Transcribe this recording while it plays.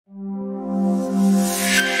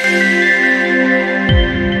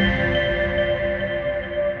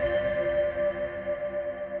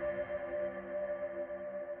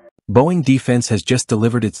Boeing Defense has just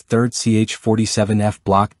delivered its third CH-47F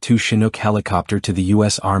Block II Chinook helicopter to the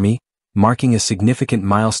U.S. Army, marking a significant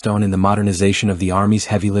milestone in the modernization of the Army's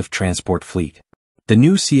heavy-lift transport fleet. The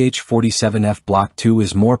new CH-47F Block II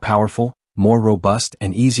is more powerful, more robust,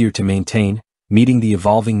 and easier to maintain, meeting the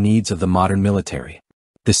evolving needs of the modern military.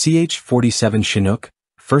 The CH-47 Chinook,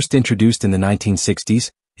 first introduced in the 1960s,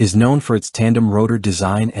 is known for its tandem rotor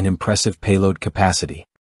design and impressive payload capacity.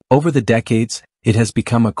 Over the decades, it has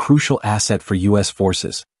become a crucial asset for U.S.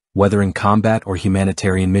 forces, whether in combat or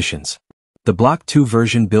humanitarian missions. The Block II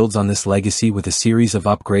version builds on this legacy with a series of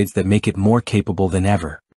upgrades that make it more capable than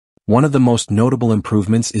ever. One of the most notable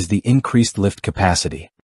improvements is the increased lift capacity.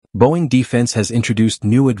 Boeing Defense has introduced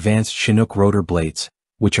new advanced Chinook rotor blades,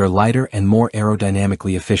 which are lighter and more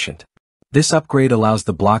aerodynamically efficient. This upgrade allows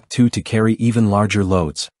the Block II to carry even larger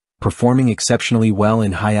loads, performing exceptionally well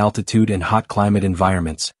in high-altitude and hot climate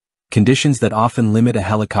environments, conditions that often limit a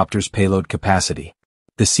helicopter's payload capacity.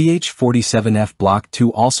 The CH-47F Block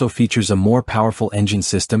II also features a more powerful engine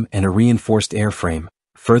system and a reinforced airframe,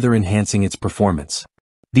 further enhancing its performance.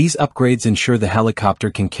 These upgrades ensure the helicopter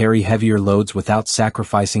can carry heavier loads without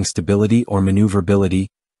sacrificing stability or maneuverability,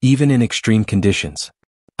 even in extreme conditions.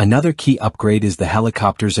 Another key upgrade is the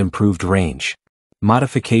helicopter's improved range.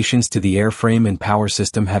 Modifications to the airframe and power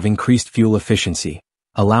system have increased fuel efficiency,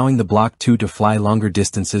 allowing the Block II to fly longer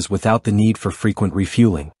distances without the need for frequent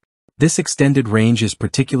refueling. This extended range is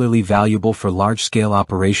particularly valuable for large-scale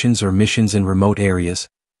operations or missions in remote areas,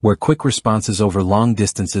 where quick responses over long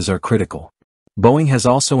distances are critical. Boeing has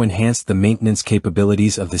also enhanced the maintenance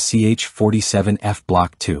capabilities of the CH-47F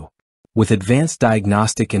Block II. With advanced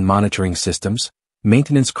diagnostic and monitoring systems,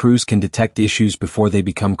 maintenance crews can detect issues before they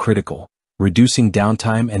become critical, reducing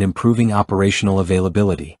downtime and improving operational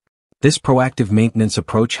availability. This proactive maintenance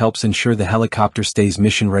approach helps ensure the helicopter stays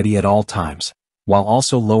mission-ready at all times, while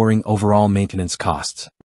also lowering overall maintenance costs.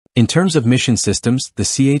 In terms of mission systems, the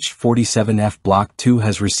CH-47F Block II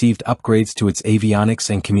has received upgrades to its avionics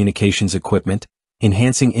and communications equipment,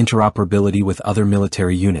 enhancing interoperability with other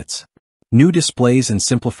military units. New displays and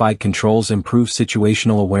simplified controls improve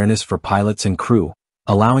situational awareness for pilots and crew,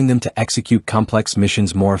 allowing them to execute complex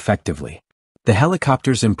missions more effectively. The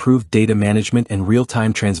helicopter's improved data management and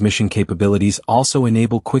real-time transmission capabilities also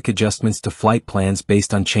enable quick adjustments to flight plans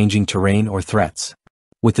based on changing terrain or threats.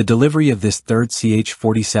 With the delivery of this third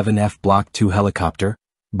CH-47F Block II helicopter,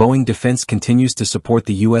 Boeing Defense continues to support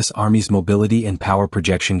the U.S. Army's mobility and power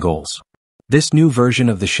projection goals. This new version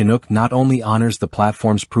of the Chinook not only honors the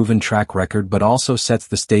platform's proven track record but also sets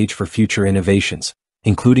the stage for future innovations,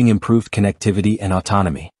 including improved connectivity and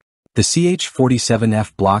autonomy. The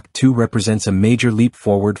CH-47F Block II represents a major leap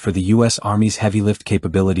forward for the U.S. Army's heavy-lift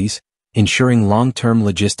capabilities, ensuring long-term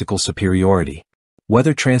logistical superiority.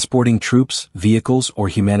 Whether transporting troops, vehicles, or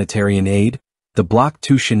humanitarian aid, the Block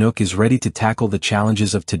II Chinook is ready to tackle the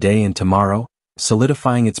challenges of today and tomorrow,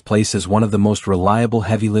 solidifying its place as one of the most reliable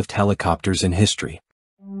heavy-lift helicopters in history.